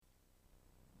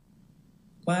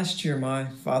Last year, my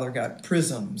father got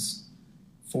prisms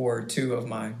for two of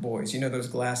my boys. You know those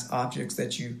glass objects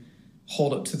that you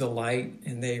hold up to the light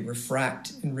and they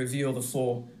refract and reveal the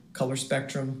full color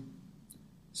spectrum,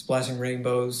 splashing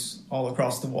rainbows all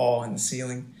across the wall and the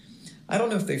ceiling. I don't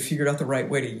know if they figured out the right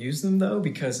way to use them, though,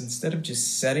 because instead of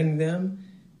just setting them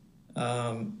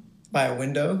by a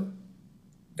window,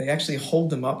 they actually hold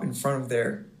them up in front of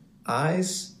their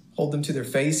eyes, hold them to their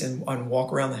face, and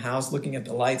walk around the house looking at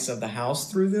the lights of the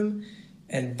house through them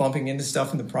and bumping into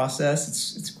stuff in the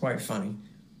process. It's quite funny.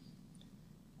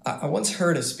 I once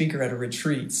heard a speaker at a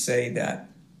retreat say that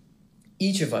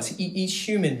each of us, each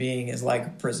human being is like a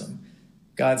prism.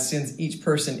 God sends each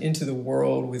person into the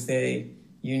world with a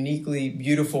uniquely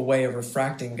beautiful way of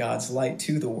refracting God's light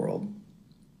to the world.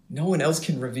 No one else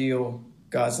can reveal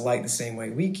God's light the same way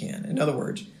we can. In other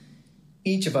words,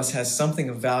 each of us has something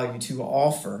of value to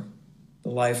offer the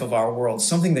life of our world,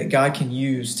 something that God can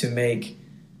use to make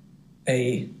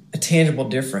a tangible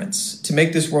difference, to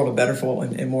make this world a better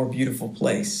and more beautiful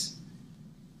place.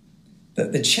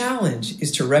 The challenge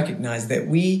is to recognize that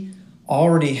we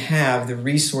already have the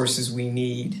resources we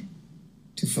need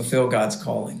to fulfill God's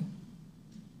calling.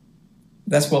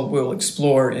 That's what we'll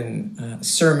explore in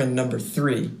sermon number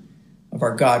 3 of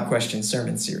our God Question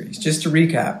sermon series. Just to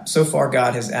recap, so far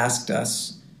God has asked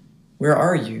us, where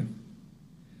are you?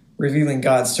 Revealing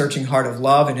God's searching heart of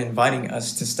love and inviting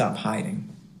us to stop hiding.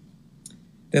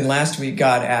 Then last week,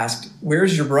 God asked,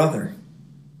 where's your brother?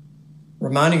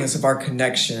 Reminding us of our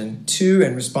connection to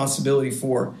and responsibility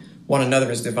for one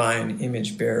another as divine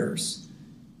image bearers.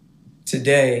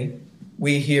 Today,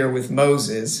 we hear with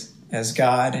Moses as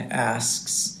God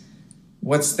asks,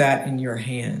 what's that in your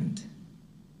hand?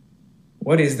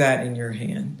 What is that in your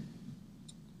hand?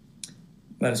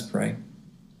 Let us pray.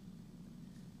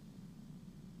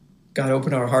 God,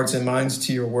 open our hearts and minds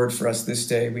to your word for us this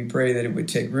day. We pray that it would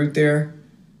take root there,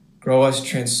 grow us,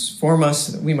 transform us,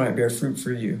 so that we might bear fruit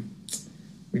for you.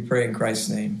 We pray in Christ's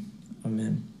name.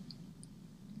 Amen.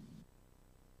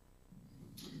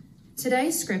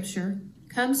 Today's scripture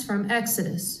comes from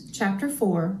Exodus chapter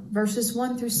 4, verses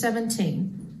 1 through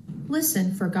 17.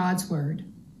 Listen for God's word.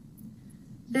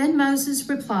 Then Moses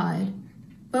replied,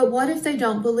 but what if they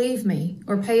don't believe me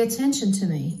or pay attention to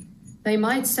me? They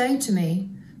might say to me,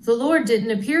 the Lord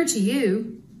didn't appear to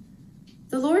you.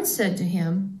 The Lord said to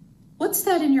him, what's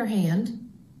that in your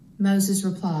hand? Moses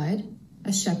replied,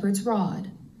 a shepherd's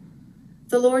rod.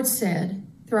 The Lord said,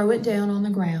 throw it down on the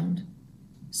ground.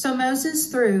 So Moses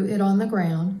threw it on the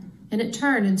ground, and it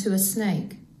turned into a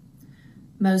snake.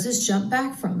 Moses jumped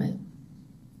back from it.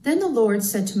 Then the Lord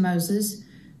said to Moses,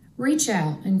 reach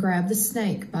out and grab the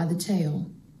snake by the tail.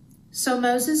 So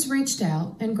Moses reached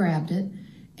out and grabbed it,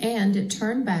 and it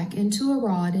turned back into a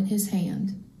rod in his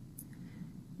hand.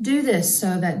 Do this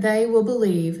so that they will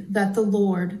believe that the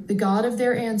Lord, the God of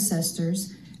their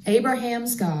ancestors,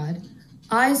 Abraham's God,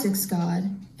 Isaac's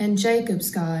God, and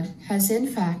Jacob's God, has in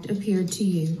fact appeared to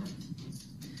you.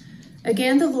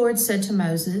 Again the Lord said to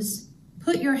Moses,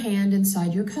 put your hand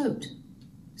inside your coat.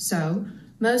 So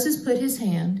Moses put his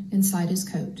hand inside his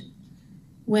coat.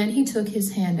 When he took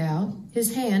his hand out,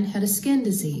 his hand had a skin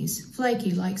disease,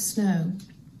 flaky like snow.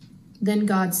 Then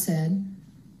God said,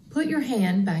 put your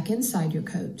hand back inside your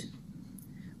coat.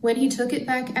 When he took it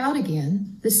back out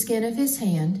again, the skin of his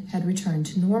hand had returned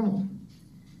to normal.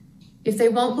 If they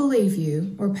won't believe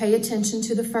you or pay attention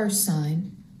to the first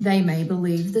sign, they may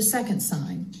believe the second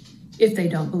sign. If they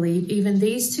don't believe even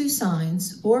these 2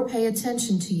 signs or pay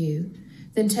attention to you,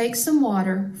 then take some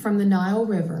water from the Nile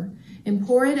River and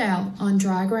pour it out on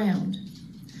dry ground.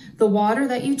 The water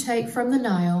that you take from the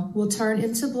Nile will turn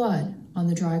into blood on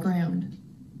the dry ground.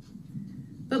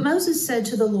 But Moses said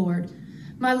to the Lord,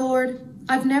 my Lord,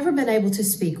 I've never been able to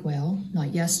speak well, not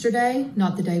yesterday,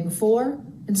 not the day before,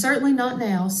 and certainly not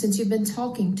now since you've been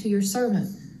talking to your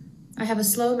servant. I have a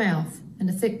slow mouth and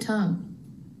a thick tongue.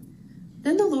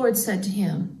 Then the Lord said to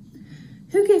him,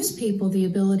 who gives people the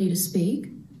ability to speak?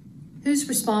 Who's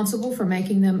responsible for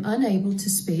making them unable to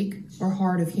speak or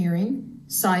hard of hearing,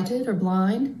 sighted or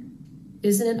blind?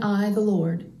 Isn't it I, the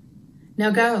Lord?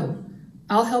 Now go,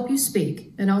 I'll help you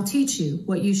speak, and I'll teach you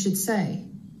what you should say.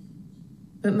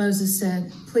 But Moses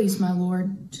said, please, my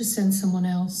Lord, just send someone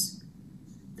else.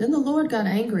 Then the Lord got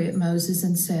angry at Moses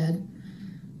and said,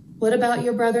 what about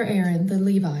your brother Aaron, the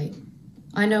Levite?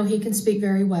 I know he can speak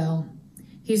very well.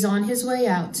 He's on his way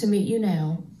out to meet you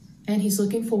now, and he's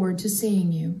looking forward to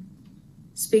seeing you.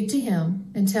 Speak to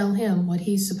him and tell him what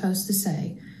he's supposed to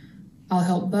say. I'll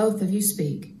help both of you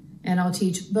speak, and I'll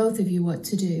teach both of you what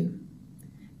to do.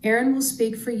 Aaron will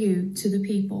speak for you to the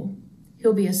people.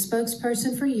 He'll be a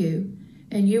spokesperson for you,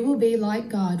 and you will be like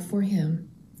God for him.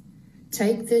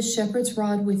 Take this shepherd's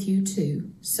rod with you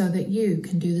too, so that you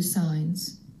can do the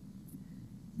signs.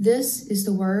 This is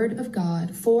the word of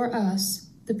God for us,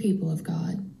 the people of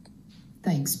God.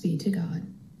 Thanks be to God.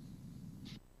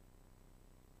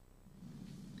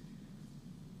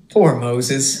 Poor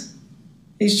Moses.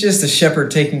 He's just a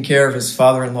shepherd taking care of his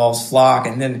father-in-law's flock,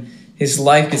 and then his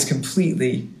life is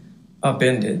completely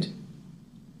upended.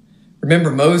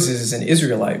 Remember, Moses is an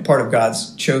Israelite, part of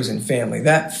God's chosen family.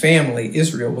 That family,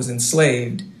 Israel, was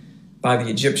enslaved by the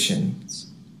Egyptians.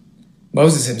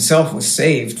 Moses himself was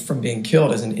saved from being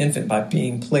killed as an infant by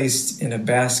being placed in a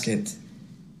basket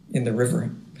in the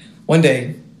river. One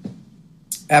day,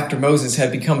 after Moses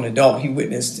had become an adult, he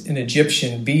witnessed an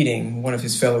Egyptian beating one of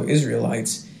his fellow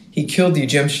Israelites. He killed the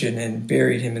Egyptian and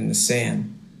buried him in the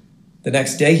sand. The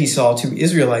next day, he saw two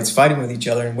Israelites fighting with each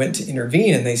other and went to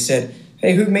intervene, and they said,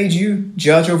 "Hey, who made you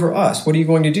judge over us? What are you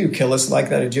going to do, kill us like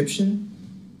that Egyptian?"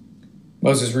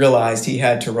 Moses realized he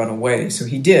had to run away, so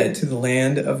he did, to the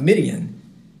land of Midian.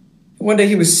 One day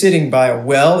he was sitting by a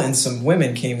well, and some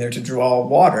women came there to draw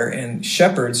water, and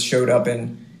shepherds showed up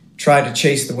and tried to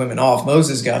chase the women off.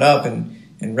 Moses got up and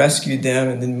rescued them,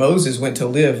 and then Moses went to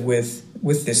live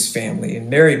with this family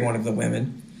and married one of the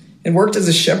women and worked as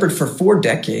a shepherd for 4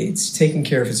 decades, taking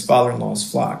care of his father-in-law's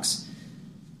flocks.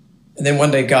 And then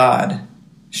one day God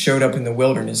showed up in the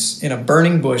wilderness in a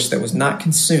burning bush that was not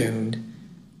consumed,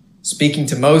 speaking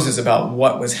to Moses about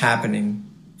what was happening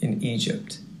in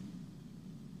Egypt.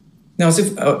 Now,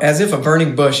 as if a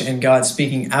burning bush and God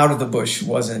speaking out of the bush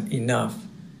wasn't enough,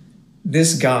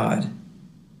 this God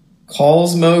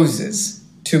calls Moses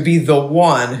to be the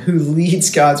one who leads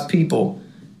God's people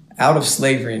out of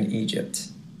slavery in Egypt.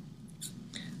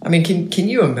 I mean, can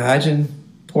you imagine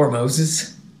poor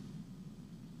Moses?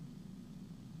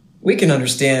 We can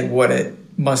understand what it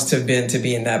must have been to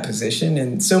be in that position.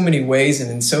 In so many ways and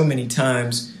in so many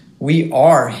times, we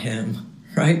are him,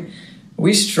 right?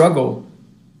 We struggle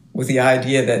with the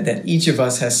idea that each of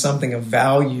us has something of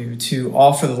value to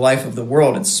offer the life of the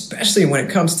world, especially when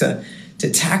it comes to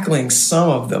tackling some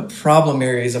of the problem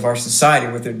areas of our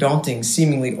society with their daunting,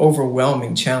 seemingly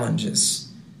overwhelming challenges.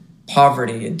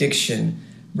 Poverty, addiction,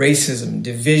 racism,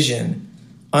 division,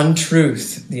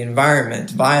 untruth, the environment,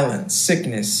 violence,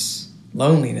 sickness,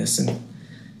 loneliness.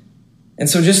 And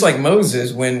so just like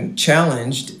Moses, when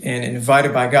challenged and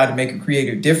invited by God to make a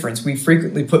creative difference, we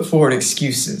frequently put forward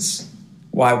excuses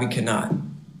why we cannot.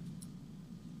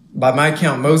 By my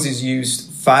count, Moses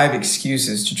used 5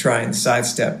 excuses to try and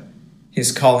sidestep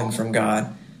his calling from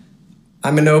God.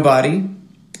 I'm a nobody.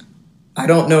 I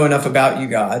don't know enough about you,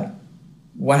 God.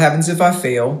 What happens if I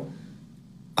fail?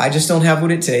 I just don't have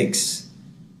what it takes.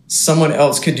 Someone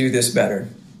else could do this better.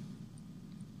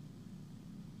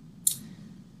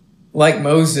 Like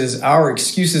Moses, our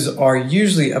excuses are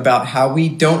usually about how we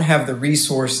don't have the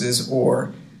resources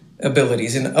or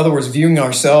abilities. In other words, viewing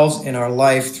ourselves and our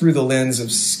life through the lens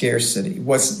of scarcity,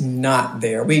 what's not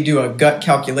there. We do a gut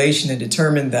calculation and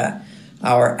determine that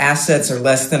our assets are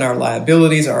less than our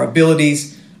liabilities. Our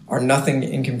abilities are nothing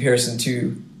in comparison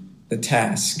to the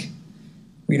task.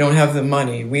 We don't have the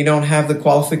money. We don't have the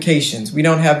qualifications. We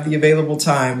don't have the available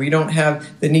time. We don't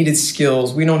have the needed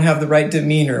skills. We don't have the right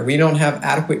demeanor. We don't have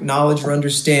adequate knowledge or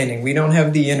understanding. We don't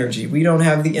have the energy. We don't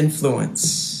have the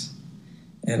influence.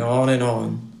 And on and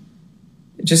on.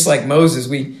 Just like Moses,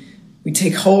 we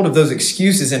take hold of those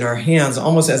excuses in our hands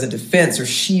almost as a defense or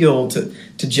shield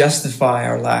to justify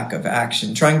our lack of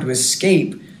action, trying to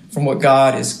escape from what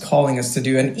God is calling us to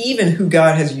do and even who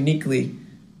God has uniquely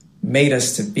made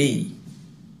us to be.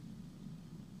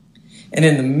 And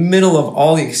in the middle of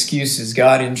all the excuses,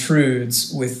 God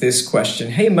intrudes with this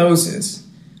question, "Hey, Moses,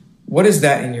 what is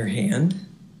that in your hand?"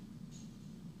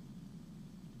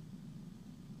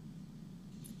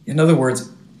 In other words,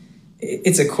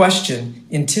 it's a question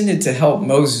intended to help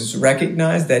Moses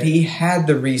recognize that he had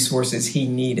the resources he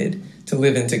needed to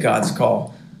live into God's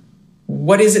call.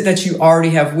 What is it that you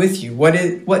already have with you? What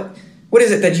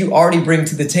is it that you already bring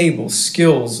to the table?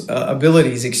 Skills,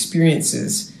 abilities,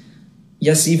 experiences,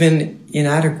 yes, even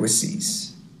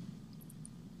inadequacies.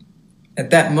 At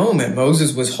that moment,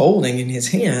 Moses was holding in his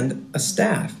hand a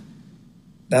staff.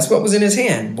 That's what was in his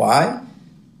hand. Why?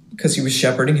 Because he was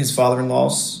shepherding his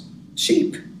father-in-law's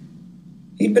sheep.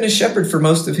 He'd been a shepherd for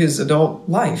most of his adult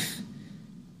life.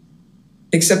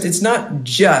 Except it's not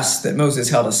just that Moses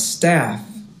held a staff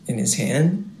in his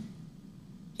hand.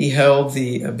 He held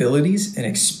the abilities and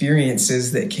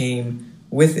experiences that came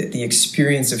with it, the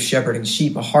experience of shepherding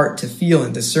sheep, a heart to feel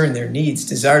and discern their needs,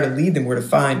 desire to lead them where to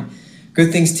find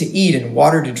good things to eat and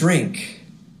water to drink,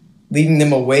 leading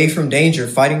them away from danger,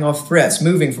 fighting off threats,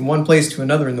 moving from one place to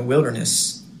another in the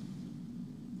wilderness.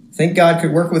 Think God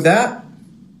could work with that?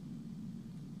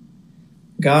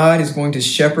 God is going to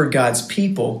shepherd God's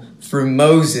people through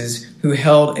Moses, who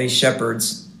held a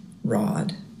shepherd's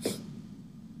rod.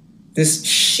 This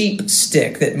sheep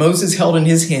stick that Moses held in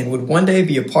his hand would one day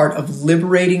be a part of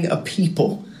liberating a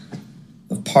people,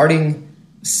 of parting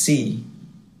a sea.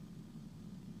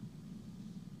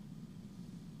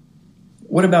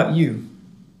 What about you?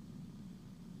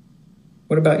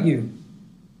 What about you?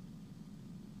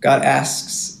 God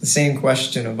asks the same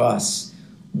question of us.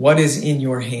 What is in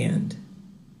your hand?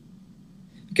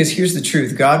 Because here's the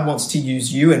truth. God wants to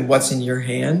use you and what's in your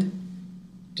hand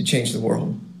to change the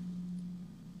world.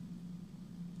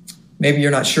 Maybe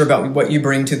you're not sure about what you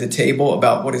bring to the table,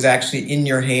 about what is actually in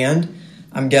your hand.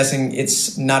 I'm guessing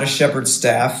it's not a shepherd's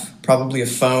staff, probably a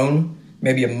phone,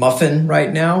 maybe a muffin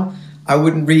right now. I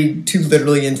wouldn't read too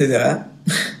literally into that.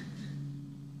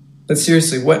 But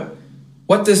seriously,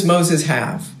 what does Moses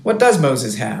have? What does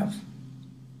Moses have?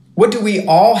 What do we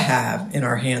all have in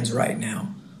our hands right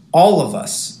now? All of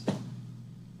us.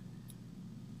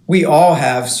 We all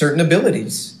have certain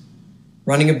abilities.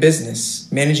 Running a business,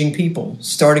 managing people,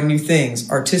 starting new things,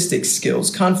 artistic skills,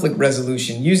 conflict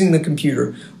resolution, using the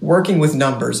computer, working with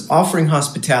numbers, offering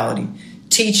hospitality,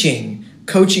 teaching,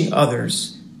 coaching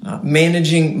others,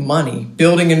 managing money,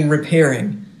 building and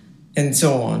repairing, and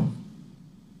so on.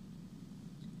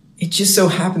 It just so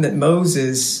happened that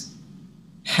Moses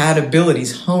had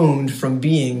abilities honed from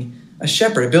being a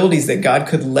shepherd, abilities that God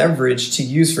could leverage to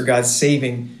use for God's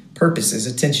saving purposes,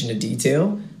 attention to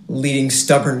detail, leading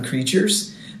stubborn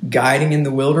creatures, guiding in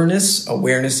the wilderness,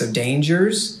 awareness of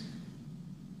dangers.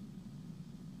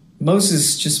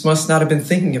 Moses just must not have been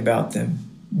thinking about them,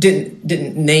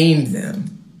 didn't name them.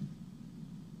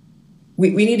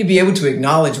 We need to be able to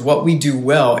acknowledge what we do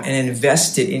well and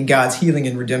invest it in God's healing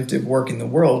and redemptive work in the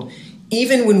world,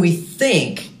 even when we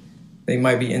think they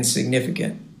might be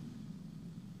insignificant.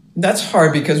 That's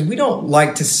hard because we don't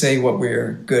like to say what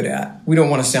we're good at. We don't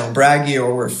want to sound braggy,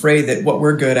 or we're afraid that what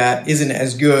we're good at isn't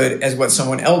as good as what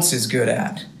someone else is good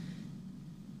at.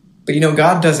 But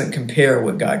God doesn't compare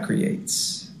what God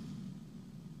creates.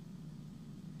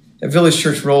 At Village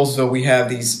Church Rollsville, we have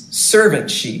these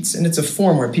servant sheets, and it's a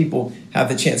form where people have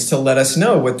the chance to let us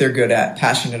know what they're good at,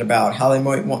 passionate about, how they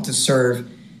might want to serve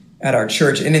at our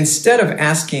church. And instead of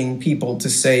asking people to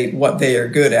say what they are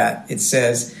good at, it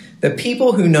says, the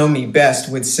people who know me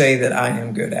best would say that I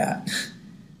am good at.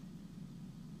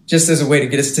 Just as a way to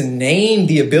get us to name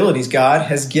the abilities God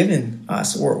has given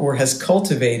us or has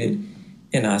cultivated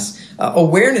in us.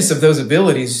 Awareness of those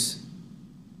abilities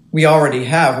we already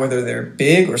have, whether they're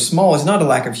big or small, is not a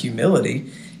lack of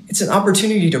humility. It's an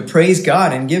opportunity to praise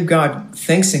God and give God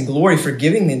thanks and glory for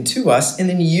giving them to us and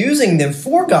then using them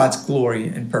for God's glory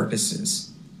and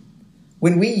purposes.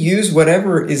 When we use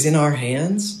whatever is in our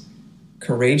hands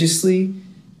courageously,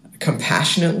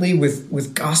 compassionately,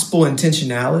 with gospel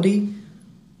intentionality,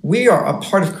 we are a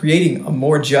part of creating a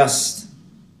more just,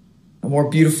 a more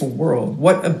beautiful world.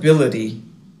 What ability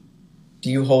do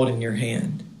you hold in your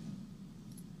hand?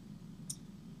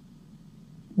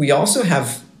 We also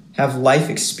have life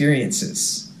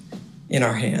experiences in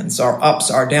our hands, our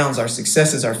ups, our downs, our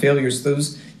successes, our failures.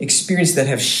 Those experiences that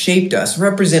have shaped us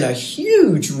represent a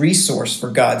huge resource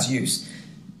for God's use.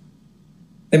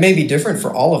 They may be different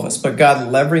for all of us, but God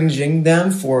leveraging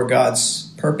them for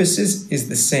God's purposes is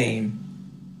the same.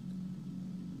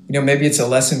 Maybe it's a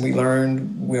lesson we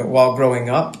learned while growing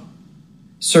up,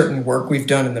 certain work we've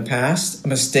done in the past, a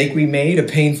mistake we made, a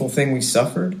painful thing we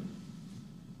suffered.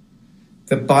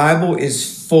 The Bible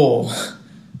is full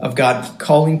of God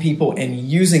calling people and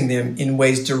using them in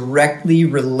ways directly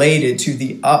related to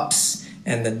the ups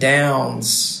and the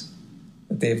downs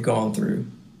that they've gone through.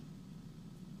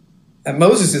 And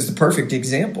Moses is the perfect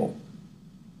example.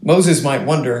 Moses might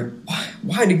wonder,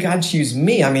 why did God choose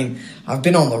me? I mean, I've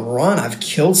been on the run. I've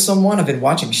killed someone. I've been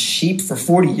watching sheep for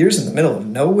 40 years in the middle of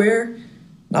nowhere.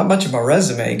 Not much of a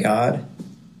resume, God.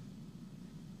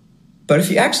 But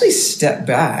if you actually step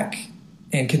back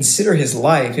and consider his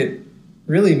life, it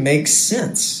really makes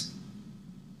sense.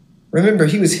 Remember,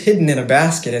 he was hidden in a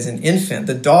basket as an infant.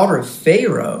 The daughter of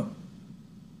Pharaoh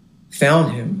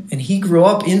found him, and he grew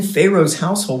up in Pharaoh's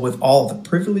household with all the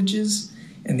privileges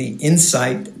and the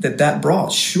insight that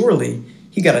brought. Surely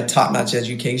he got a top-notch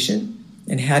education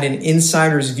and had an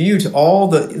insider's view to all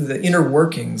the inner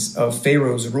workings of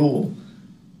Pharaoh's rule.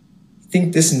 I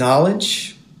think this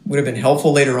knowledge would have been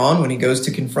helpful later on when he goes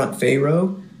to confront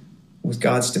Pharaoh with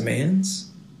God's demands.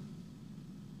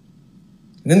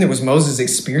 And then there was Moses'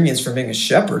 experience from being a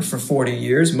shepherd for 40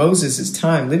 years. Moses'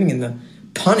 time living in the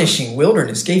punishing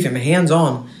wilderness gave him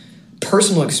hands-on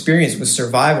personal experience with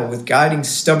survival, with guiding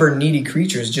stubborn, needy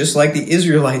creatures, just like the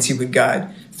Israelites he would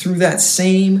guide through that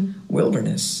same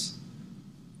wilderness.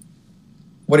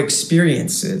 What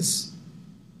experiences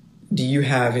do you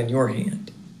have in your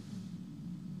hand?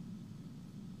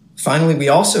 Finally, we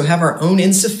also have our own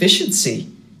insufficiency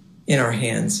in our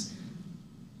hands.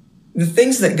 The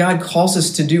things that God calls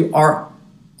us to do are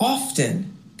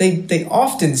often, they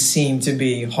often seem to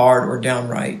be hard or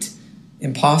downright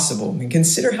impossible. I mean,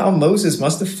 consider how Moses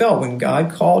must have felt when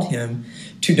God called him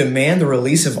to demand the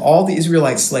release of all the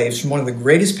Israelite slaves from one of the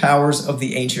greatest powers of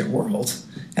the ancient world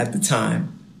at the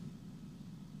time.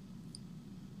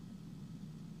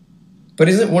 But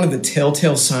isn't one of the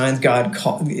telltale signs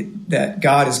that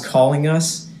God is calling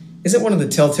us, isn't one of the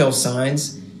telltale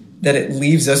signs that it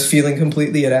leaves us feeling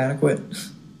completely inadequate?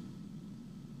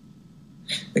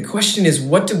 The question is,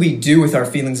 what do we do with our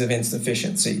feelings of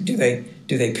insufficiency? Do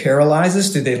they paralyze us?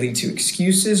 Do they lead to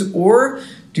excuses? Or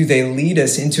do they lead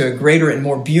us into a greater and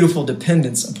more beautiful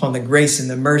dependence upon the grace and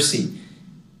the mercy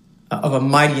of a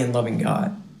mighty and loving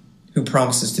God who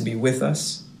promises to be with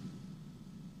us?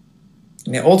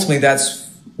 And ultimately, that's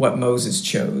what Moses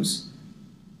chose.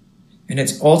 And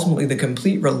it's ultimately the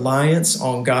complete reliance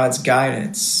on God's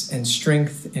guidance and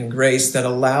strength and grace that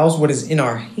allows what is in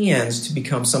our hands to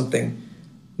become something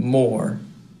more.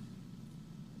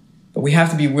 But we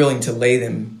have to be willing to lay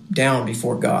them down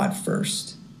before God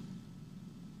first.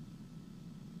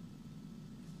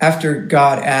 After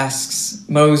God asks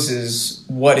Moses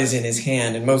what is in his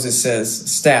hand, and Moses says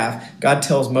staff, God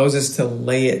tells Moses to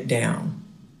lay it down.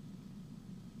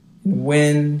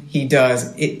 When he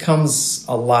does, it comes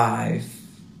alive,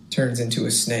 turns into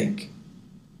a snake.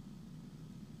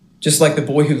 Just like the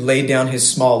boy who laid down his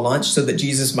small lunch so that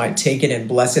Jesus might take it and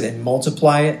bless it and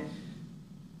multiply it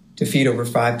to feed over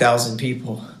 5,000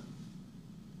 people.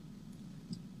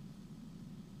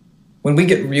 When we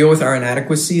get real with our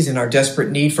inadequacies and our desperate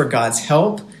need for God's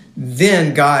help,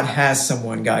 then God has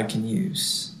someone God can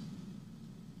use.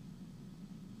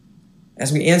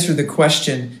 As we answer the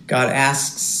question God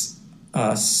asks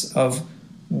us of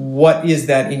what is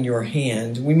that in your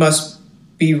hand, we must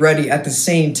be ready at the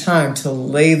same time to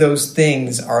lay those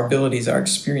things, our abilities, our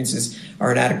experiences,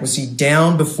 our inadequacy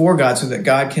down before God so that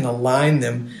God can align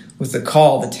them with the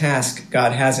call, the task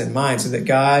God has in mind, so that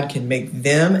God can make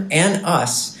them and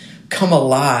us come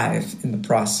alive in the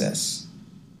process.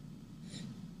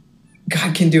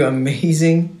 God can do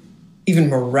amazing, even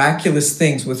miraculous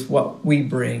things with what we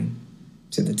bring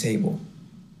to the table.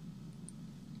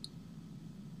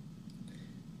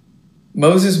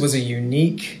 Moses was a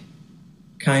unique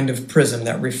kind of prism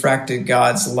that refracted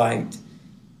God's light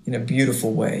in a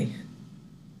beautiful way.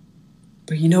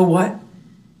 But you know what?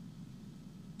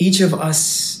 Each of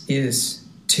us is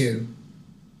too.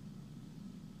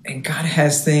 And God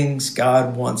has things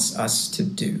God wants us to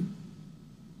do.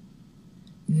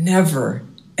 Never,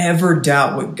 ever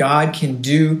doubt what God can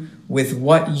do with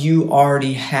what you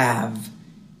already have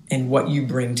and what you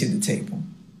bring to the table.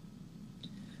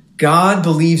 God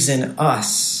believes in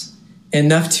us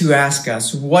enough to ask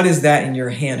us, what is that in your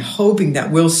hand? Hoping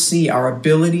that we'll see our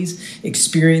abilities,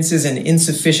 experiences, and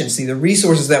insufficiency, the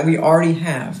resources that we already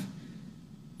have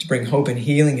to bring hope and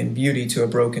healing and beauty to a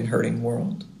broken, hurting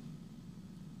world.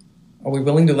 Are we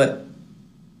willing to let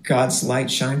God's light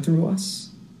shine through us?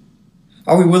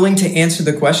 Are we willing to answer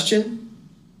the question?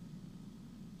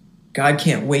 God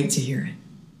can't wait to hear it.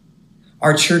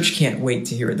 Our church can't wait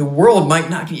to hear it. The world might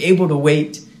not be able to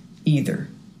wait either.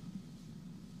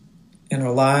 And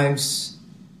our lives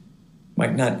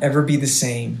might not ever be the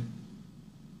same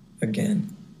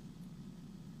again.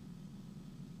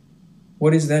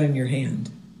 What is that in your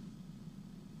hand?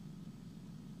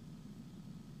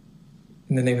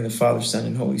 In the name of the Father, Son,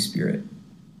 and Holy Spirit.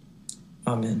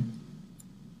 Amen.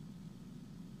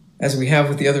 As we have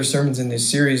with the other sermons in this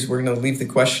series, we're going to leave the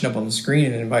question up on the screen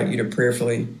and invite you to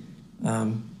prayerfully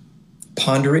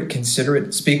ponder it, consider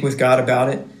it, speak with God about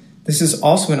it. This is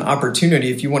also an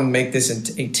opportunity, if you want to make this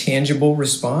a tangible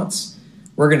response.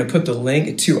 We're going to put the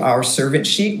link to our servant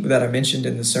sheet that I mentioned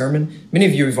in the sermon. Many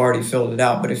of you have already filled it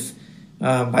out, but if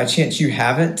by chance you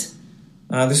haven't,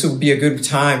 this would be a good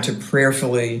time to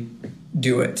prayerfully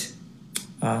do it.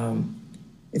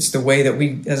 It's the way that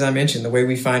we, as I mentioned, the way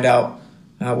we find out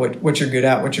what you're good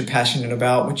at, what you're passionate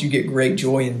about, what you get great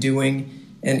joy in doing,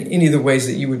 and any of the ways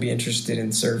that you would be interested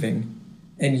in serving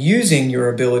and using your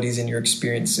abilities and your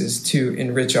experiences to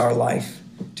enrich our life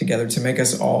together, to make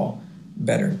us all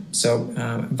better. So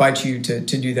invite you to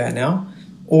do that now,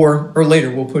 or later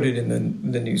we'll put it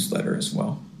in the newsletter as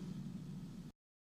well.